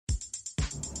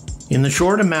In the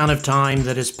short amount of time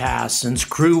that has passed since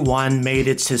Crew 1 made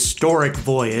its historic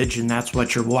voyage, and that's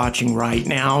what you're watching right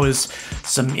now, is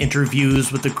some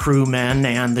interviews with the crewmen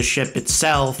and the ship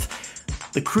itself,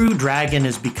 the Crew Dragon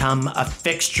has become a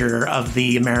fixture of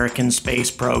the American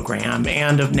space program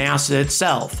and of NASA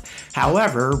itself.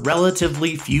 However,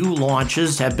 relatively few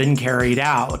launches have been carried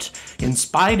out. In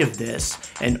spite of this,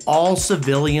 an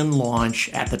all-civilian launch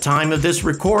at the time of this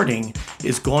recording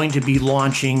is going to be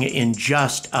launching in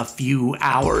just a few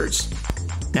hours.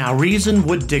 Now, reason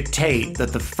would dictate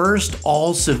that the first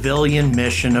all-civilian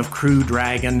mission of Crew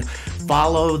Dragon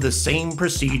follow the same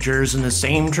procedures and the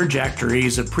same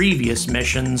trajectories of previous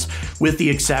missions, with the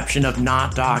exception of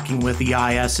not docking with the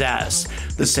ISS.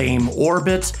 The same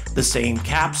orbit, the same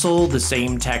capsule, the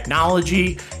same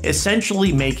technology,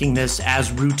 essentially making this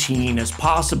as routine as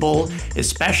possible,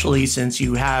 especially since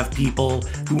you have people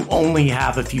who only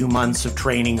have a few months of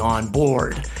training on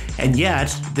board. And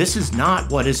yet, this is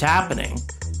not what is happening.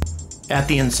 At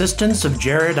the insistence of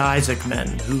Jared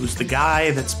Isaacman, who's the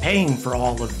guy that's paying for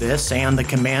all of this and the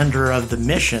commander of the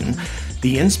mission,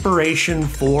 the Inspiration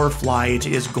 4 flight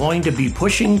is going to be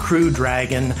pushing Crew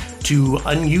Dragon to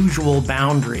unusual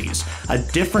boundaries, a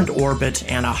different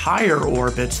orbit and a higher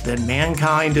orbit than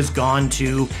mankind has gone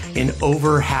to in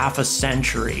over half a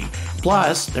century.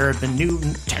 Plus, there have been new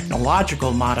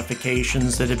technological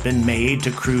modifications that have been made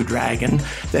to Crew Dragon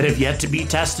that have yet to be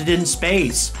tested in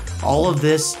space. All of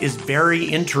this is very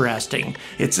interesting.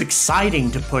 It's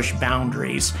exciting to push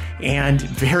boundaries, and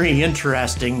very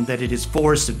interesting that it is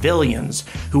for civilians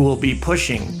who will be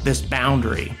pushing this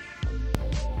boundary.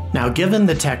 Now, given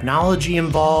the technology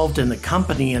involved and the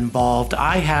company involved,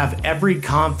 I have every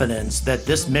confidence that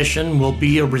this mission will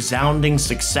be a resounding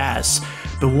success.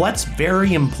 But what's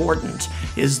very important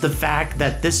is the fact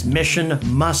that this mission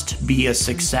must be a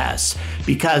success,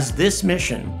 because this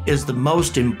mission is the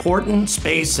most important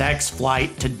SpaceX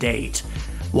flight to date.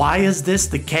 Why is this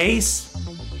the case?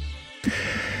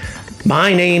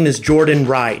 My name is Jordan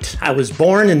Wright. I was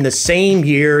born in the same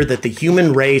year that the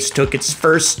human race took its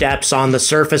first steps on the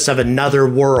surface of another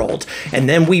world, and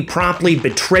then we promptly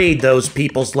betrayed those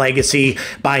people's legacy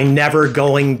by never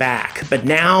going back. But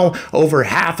now, over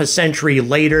half a century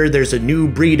later, there's a new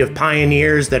breed of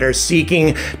pioneers that are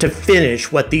seeking to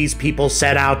finish what these people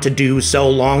set out to do so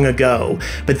long ago.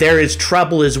 But there is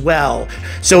trouble as well.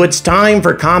 So it's time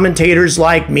for commentators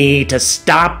like me to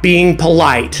stop being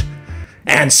polite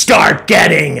and start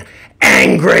getting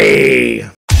angry!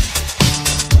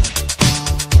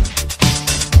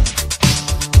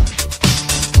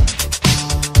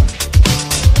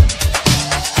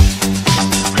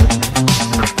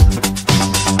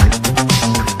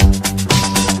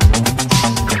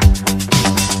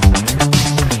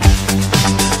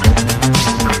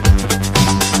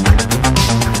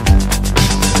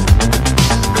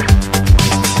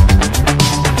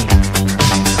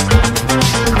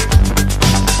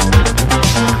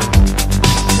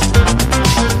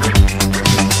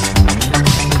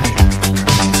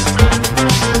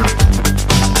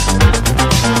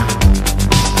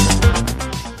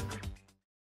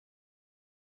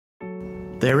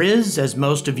 There is, as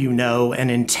most of you know,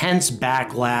 an intense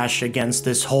backlash against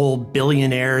this whole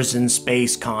billionaires in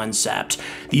space concept.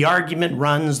 The argument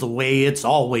runs the way it's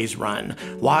always run.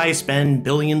 Why spend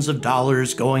billions of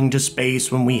dollars going to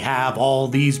space when we have all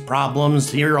these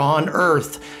problems here on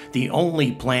Earth? The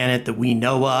only planet that we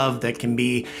know of that can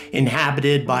be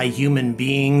inhabited by human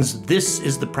beings. This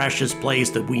is the precious place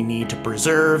that we need to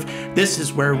preserve. This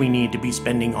is where we need to be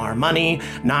spending our money,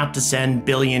 not to send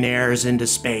billionaires into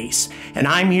space. And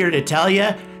I'm here to tell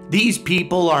you, these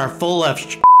people are full of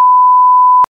sh**.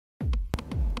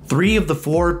 3 of the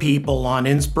 4 people on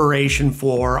Inspiration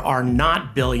 4 are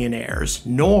not billionaires,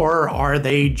 nor are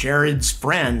they Jared's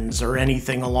friends or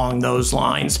anything along those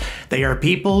lines. They are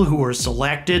people who were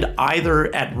selected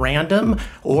either at random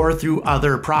or through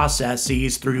other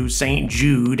processes through St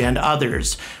Jude and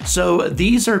others. So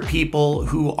these are people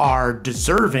who are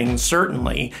deserving,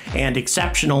 certainly, and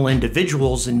exceptional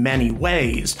individuals in many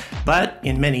ways, but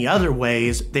in many other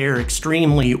ways, they're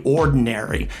extremely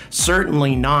ordinary,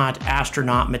 certainly not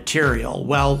astronaut material.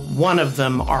 Well, one of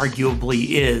them arguably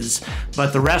is,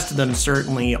 but the rest of them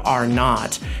certainly are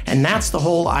not. And that's the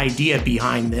whole idea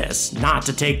behind this. Not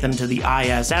to take them to the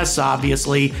ISS,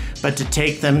 obviously, but to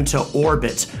take them to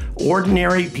orbit.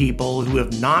 Ordinary people who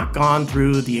have not gone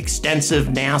through the extensive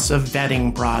NASA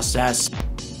vetting process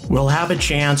will have a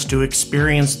chance to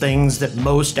experience things that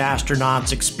most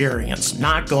astronauts experience.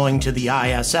 Not going to the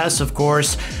ISS, of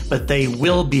course, but they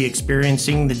will be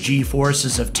experiencing the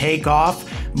G-forces of takeoff,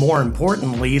 more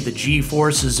importantly, the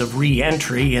G-forces of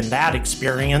re-entry in that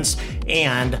experience,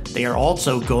 and they are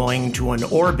also going to an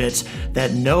orbit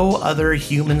that no other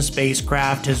human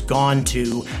spacecraft has gone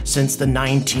to since the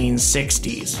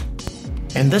 1960s.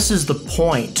 And this is the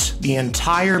point, the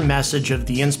entire message of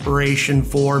the Inspiration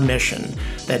 4 mission,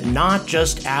 that not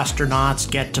just astronauts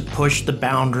get to push the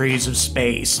boundaries of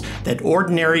space, that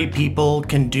ordinary people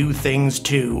can do things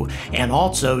too, and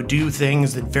also do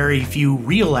things that very few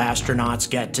real astronauts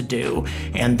get to do.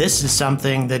 And this is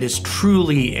something that is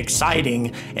truly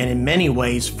exciting and in many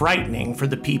ways frightening for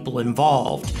the people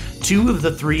involved. 2 of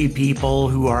the 3 people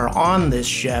who are on this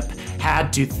ship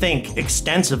had to think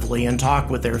extensively and talk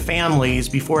with their families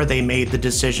before they made the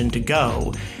decision to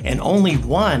go, and only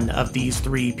one of these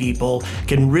 3 people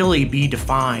can really be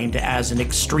defined as an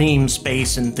extreme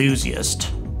space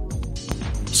enthusiast.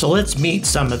 So let's meet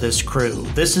some of this crew.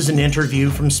 This is an interview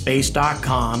from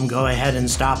space.com. Go ahead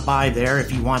and stop by there if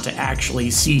you want to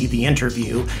actually see the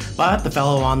interview. But the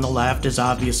fellow on the left is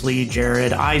obviously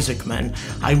Jared Isaacman.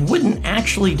 I wouldn't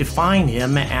actually define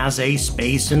him as a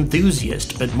space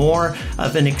enthusiast, but more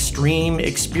of an extreme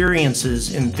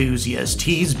experiences enthusiast.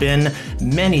 He's been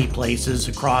many places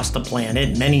across the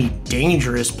planet, many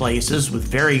dangerous places with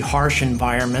very harsh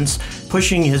environments,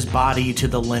 pushing his body to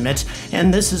the limit,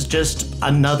 and this is just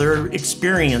another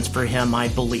experience for him, I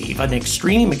believe, an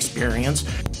extreme experience,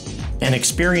 an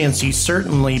experience he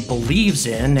certainly believes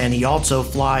in, and he also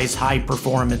flies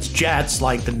high-performance jets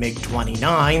like the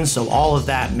MiG-29, so all of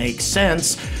that makes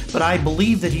sense, but I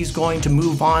believe that he's going to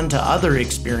move on to other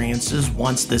experiences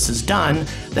once this is done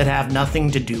that have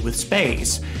nothing to do with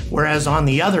space. Whereas on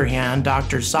the other hand,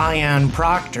 Dr. Cyan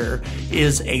Proctor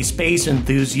is a space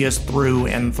enthusiast through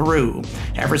and through.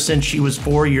 Ever since she was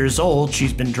 4 years old,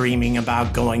 she's been dreaming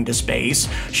about going to space.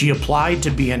 She applied to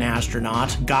be an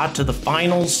astronaut, got to the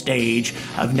final stage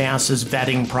of NASA's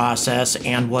vetting process,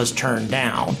 and was turned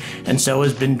down, and so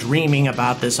has been dreaming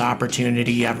about this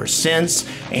opportunity ever since,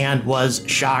 and was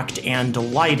shocked and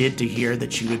delighted to hear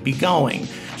that she would be going.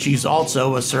 She's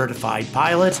also a certified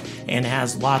pilot and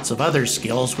has lots of other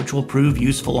skills which will prove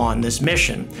useful on this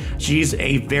mission. She's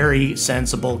a very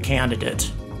sensible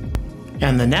candidate.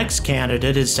 And the next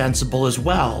candidate is sensible as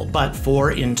well, but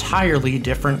for entirely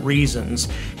different reasons.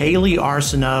 Haley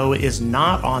Arsenault is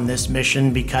not on this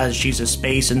mission because she's a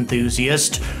space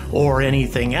enthusiast or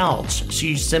anything else.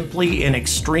 She's simply an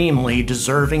extremely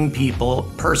deserving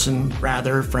person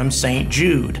from St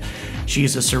Jude.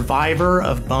 She's a survivor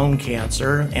of bone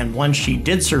cancer, and once she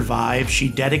did survive, she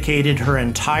dedicated her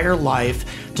entire life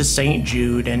to St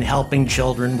Jude and helping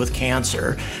children with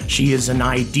cancer. She is an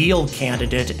ideal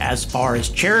candidate as far as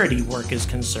charity work is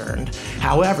concerned.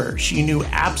 However, she knew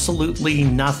absolutely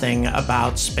nothing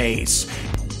about space.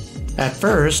 At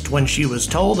first, when she was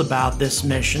told about this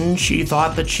mission, she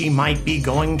thought that she might be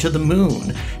going to the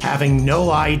moon, having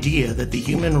no idea that the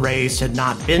human race had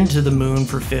not been to the moon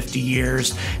for 50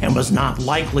 years and was not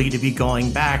likely to be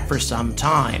going back for some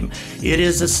time. It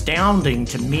is astounding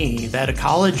to me that a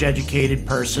college-educated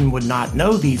person would not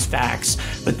know these facts,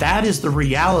 but that is the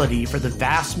reality for the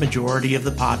vast majority of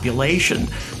the population.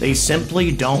 They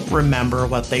simply don't remember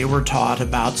what they were taught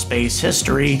about space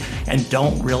history and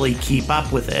don't really keep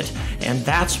up with it. And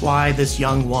that's why this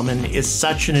young woman is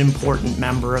such an important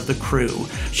member of the crew.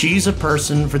 She's a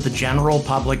person for the general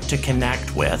public to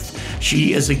connect with.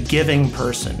 She is a giving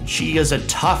person. She is a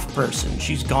tough person.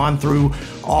 She's gone through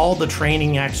all the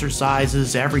training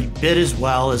exercises every bit as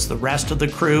well as the rest of the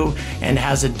crew and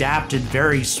has adapted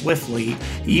very swiftly,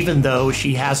 even though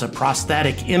she has a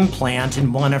prosthetic implant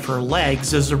in one of her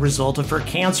legs as a result of her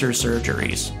cancer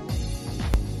surgeries.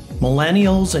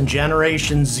 Millennials and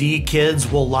Generation Z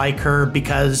kids will like her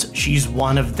because she's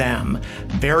one of them.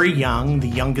 Very young, the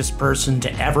youngest person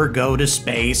to ever go to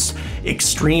space,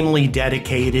 extremely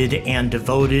dedicated and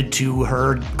devoted to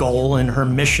her goal and her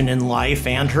mission in life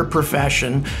and her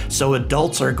profession, so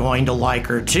adults are going to like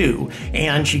her too.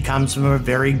 And she comes from a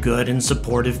very good and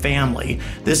supportive family.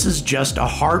 This is just a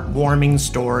heartwarming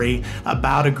story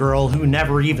about a girl who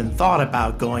never even thought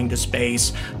about going to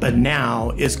space, but now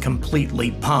is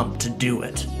completely pumped to do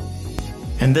it.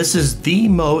 And this is the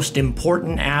most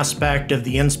important aspect of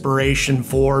the Inspiration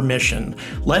 4 mission.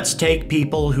 Let's take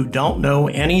people who don't know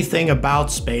anything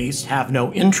about space, have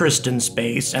no interest in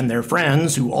space, and their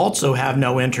friends who also have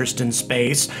no interest in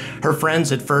space. Her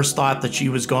friends at first thought that she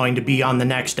was going to be on the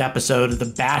next episode of The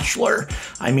Bachelor.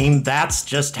 I mean, that's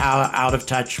just how out of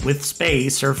touch with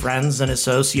space her friends and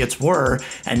associates were,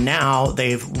 and now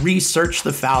they've researched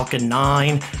the Falcon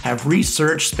 9, have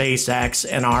researched SpaceX,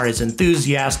 and are as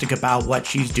enthusiastic about what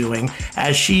she's doing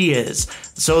as she is.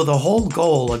 So the whole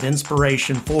goal of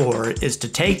Inspiration 4 is to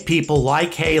take people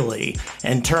like Haley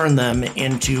and turn them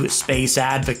into space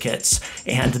advocates.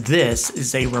 And this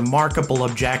is a remarkable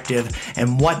objective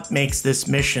and what makes this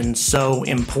mission so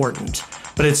important.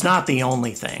 But it's not the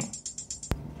only thing.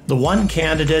 The one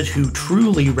candidate who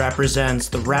truly represents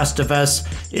the rest of us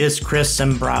is Chris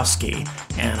Zimbroski,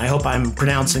 and I hope I'm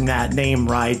pronouncing that name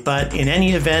right, but in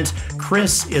any event,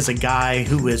 Chris is a guy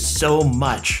who is so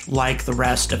much like the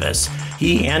rest of us.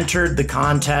 He entered the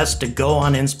contest to go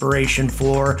on Inspiration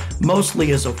 4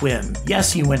 mostly as a whim.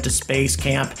 Yes, he went to space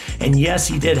camp, and yes,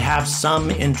 he did have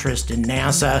some interest in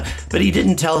NASA, but he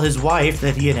didn't tell his wife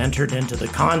that he had entered into the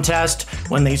contest.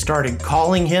 When they started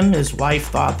calling him, his wife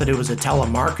thought that it was a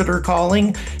telemarketer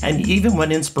calling, and even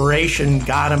when Inspiration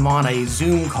got him on a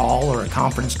Zoom call or a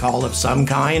conference call of some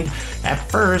kind, at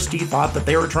first he thought that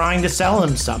they were trying to sell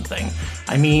him something.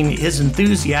 I mean, his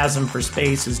enthusiasm for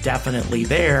space is definitely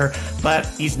there, but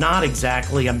he's not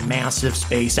exactly a massive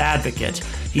space advocate.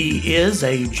 He is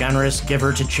a generous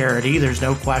giver to charity, there's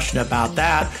no question about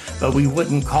that, but we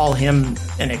wouldn't call him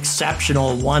an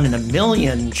exceptional 1 in a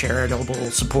million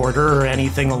charitable supporter or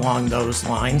anything along those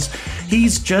lines.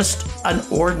 He's just an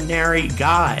ordinary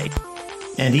guy.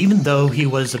 And even though he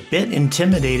was a bit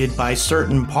intimidated by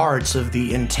certain parts of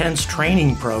the intense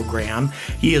training program,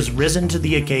 he has risen to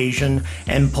the occasion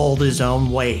and pulled his own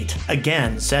weight.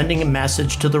 Again, sending a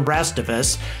message to the rest of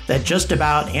us that just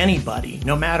about anybody,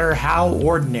 no matter how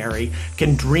ordinary,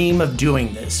 can dream of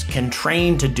doing this, can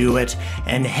train to do it,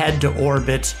 and head to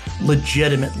orbit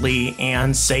legitimately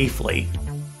and safely.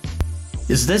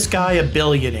 Is this guy a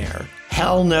billionaire?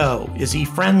 Hell no. Is he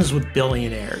friends with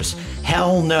billionaires?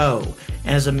 Hell no.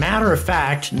 As a matter of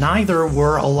fact, neither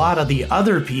were a lot of the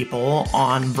other people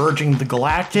on Virgin the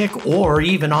Galactic or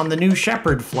even on the New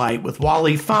Shepard flight with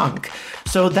Wally Funk.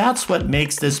 So that's what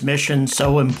makes this mission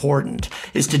so important,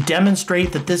 is to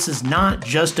demonstrate that this is not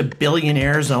just a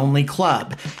billionaires only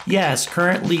club. Yes,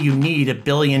 currently you need a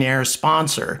billionaire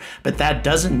sponsor, but that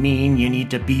doesn't mean you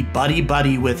need to be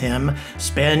buddy-buddy with him,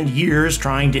 spend years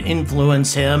trying to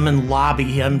influence him and lobby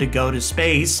him to go to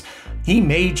space. He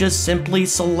may just simply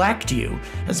select you.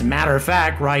 As a matter of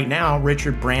fact, right now,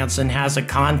 Richard Branson has a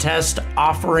contest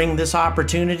offering this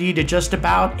opportunity to just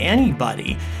about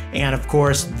anybody. And of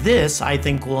course, this, I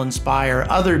think, will inspire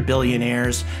other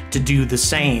billionaires to do the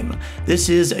same. This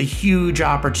is a huge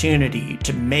opportunity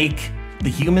to make the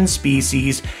human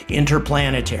species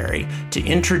interplanetary, to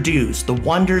introduce the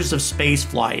wonders of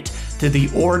spaceflight to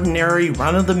the ordinary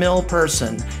run-of-the-mill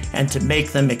person, and to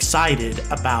make them excited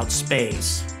about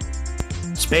space.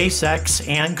 SpaceX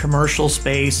and commercial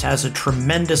space has a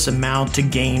tremendous amount to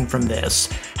gain from this.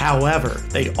 However,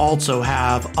 they also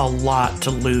have a lot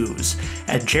to lose.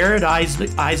 At Jared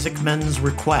Isaacman's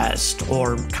request,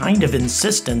 or kind of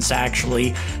insistence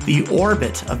actually, the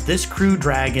orbit of this Crew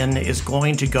Dragon is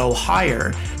going to go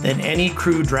higher than any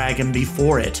Crew Dragon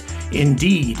before it.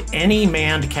 Indeed, any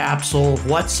manned capsule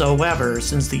whatsoever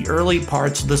since the early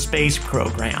parts of the space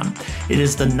program. It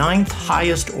is the 9th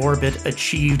highest orbit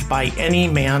achieved by any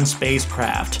manned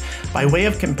spacecraft. By way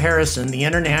of comparison, the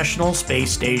International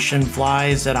Space Station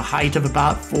flies at a height of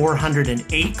about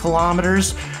 408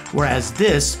 kilometers, whereas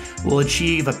this will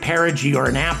achieve a perigee, or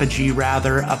an apogee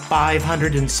rather, of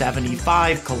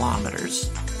 575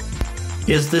 kilometers.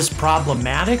 Is this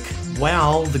problematic?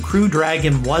 Well, the Crew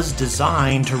Dragon was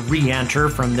designed to re-enter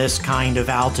from this kind of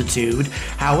altitude.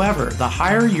 However, the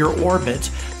higher your orbit,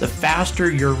 the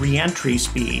faster your re-entry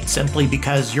speed, simply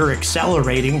because you're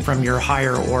accelerating from your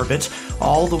higher orbit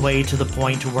all the way to the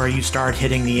point to where you start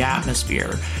hitting the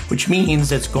atmosphere, which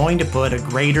means it's going to put a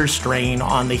greater strain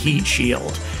on the heat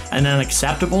shield. An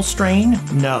unacceptable strain?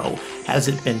 No. Has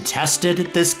it been tested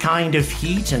at this kind of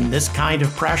heat and this kind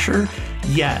of pressure?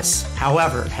 Yes.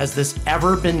 However, has this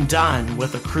ever been done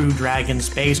with a Crew Dragon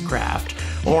spacecraft,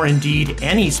 or indeed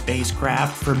any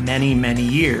spacecraft for many, many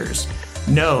years?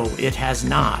 No, it has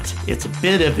not. It's a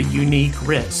bit of a unique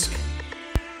risk.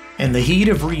 And the heat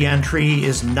of re-entry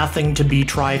is nothing to be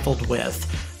trifled with.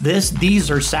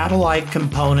 These are satellite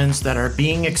components that are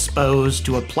being exposed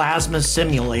to a plasma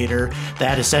simulator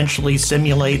that essentially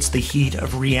simulates the heat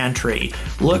of re-entry.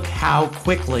 Look how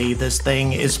quickly this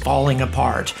thing is falling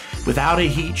apart. Without a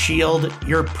heat shield,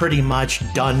 you're pretty much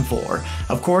done for.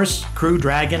 Of course, Crew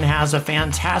Dragon has a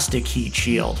fantastic heat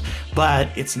shield, but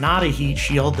it's not a heat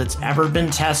shield that's ever been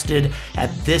tested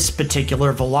at this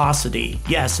particular velocity.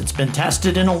 Yes, it's been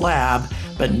tested in a lab,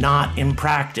 but not in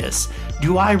practice.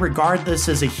 Do I regard this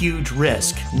as a huge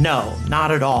risk? No,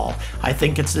 not at all. I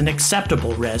think it's an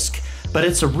acceptable risk, but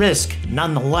it's a risk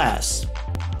nonetheless.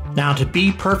 Now, to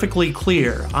be perfectly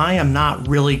clear, I am not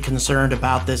really concerned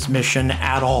about this mission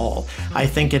at all. I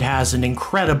think it has an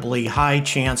incredibly high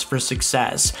chance for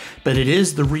success, but it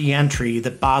is the re-entry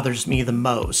that bothers me the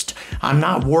most. I'm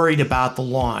not worried about the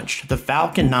launch. The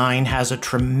Falcon 9 has a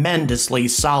tremendously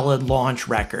solid launch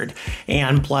record,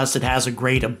 and plus it has a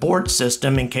great abort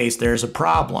system in case there's a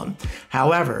problem.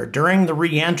 However, during the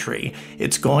re-entry,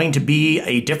 it's going to be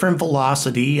a different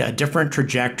velocity, a different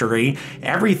trajectory.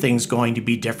 Everything's going to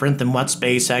be different than what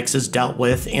SpaceX has dealt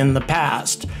with in the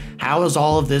past. How is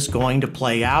all of this going to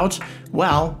play out?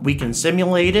 Well, we can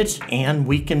simulate it and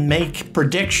we can make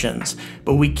predictions,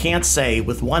 but we can't say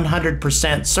with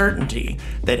 100% certainty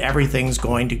that everything's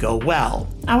going to go well.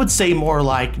 I would say more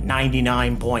like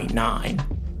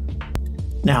 99.9.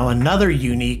 Now, another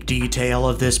unique detail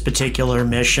of this particular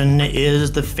mission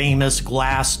is the famous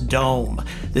glass dome,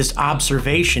 this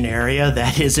observation area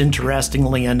that is,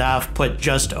 interestingly enough, put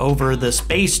just over the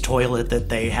space toilet that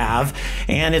they have,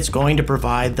 and it's going to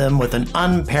provide them with an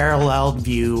unparalleled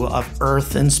view of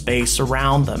Earth and space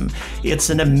around them. It's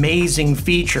an amazing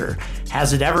feature.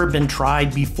 Has it ever been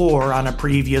tried before on a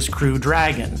previous Crew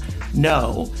Dragon?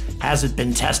 No. Has it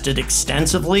been tested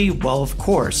extensively? Well, of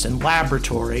course, in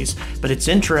laboratories, but it's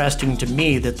interesting to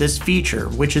me that this feature,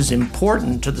 which is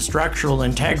important to the structural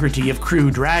integrity of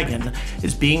Crew Dragon,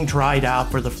 is being tried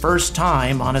out for the first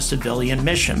time on a civilian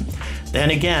mission. Then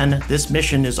again, this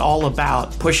mission is all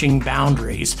about pushing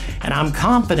boundaries, and I'm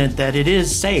confident that it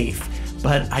is safe.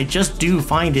 But I just do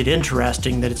find it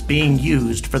interesting that it's being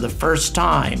used for the first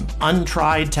time,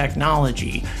 untried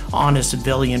technology, on a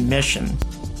civilian mission.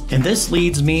 And this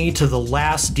leads me to the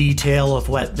last detail of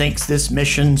what makes this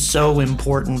mission so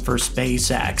important for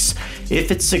SpaceX. If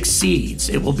it succeeds,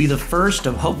 it will be the first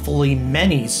of hopefully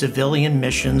many civilian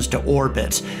missions to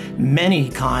orbit, many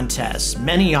contests,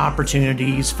 many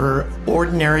opportunities for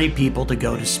ordinary people to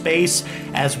go to space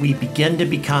as we begin to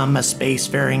become a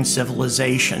spacefaring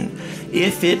civilization.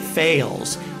 If it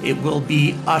fails, it will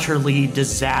be utterly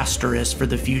disastrous for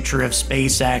the future of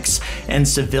SpaceX and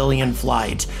civilian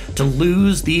flight. To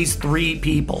lose these three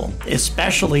people,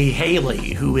 especially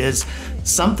Haley, who is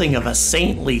something of a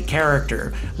saintly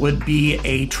character, would be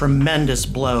a tremendous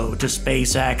blow to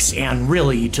SpaceX and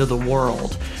really to the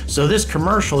world. So this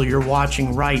commercial you're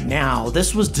watching right now,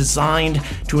 this was designed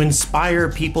to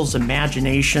inspire people's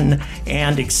imagination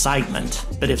and excitement.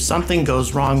 But if something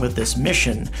goes wrong with this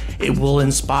mission, it will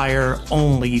inspire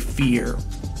only fear.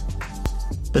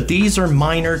 But these are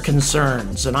minor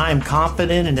concerns, and I am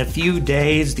confident in a few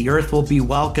days the Earth will be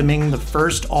welcoming the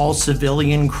first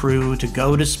all-civilian crew to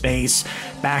go to space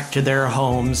back to their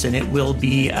homes, and it will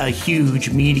be a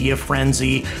huge media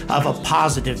frenzy of a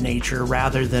positive nature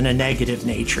rather than a negative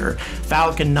nature.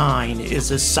 Falcon 9 is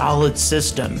a solid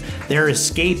system. Their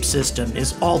escape system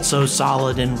is also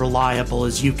solid and reliable,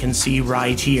 as you can see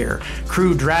right here.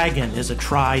 Crew Dragon is a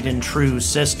tried and true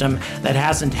system that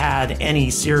hasn't had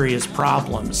any serious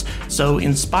problems. So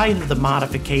in spite of the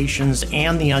modifications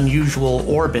and the unusual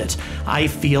orbit, I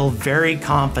feel very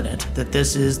confident that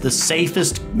this is the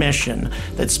safest mission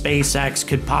that SpaceX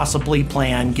could possibly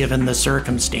plan given the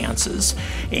circumstances.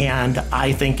 And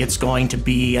I think it's going to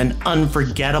be an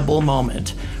unforgettable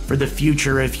moment for the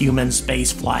future of human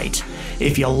spaceflight.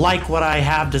 If you like what I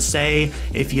have to say,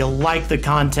 if you like the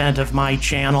content of my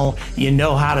channel, you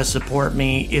know how to support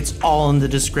me. It's all in the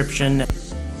description.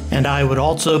 And I would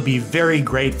also be very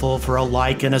grateful for a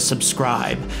like and a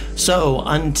subscribe. So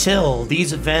until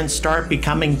these events start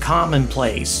becoming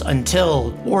commonplace,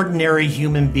 until ordinary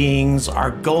human beings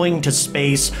are going to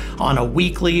space on a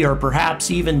weekly or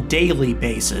perhaps even daily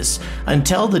basis,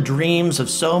 until the dreams of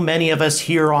so many of us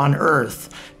here on Earth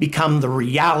become the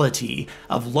reality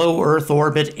of low Earth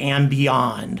orbit and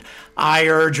beyond, I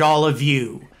urge all of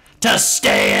you to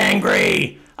stay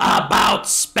angry about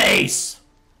space.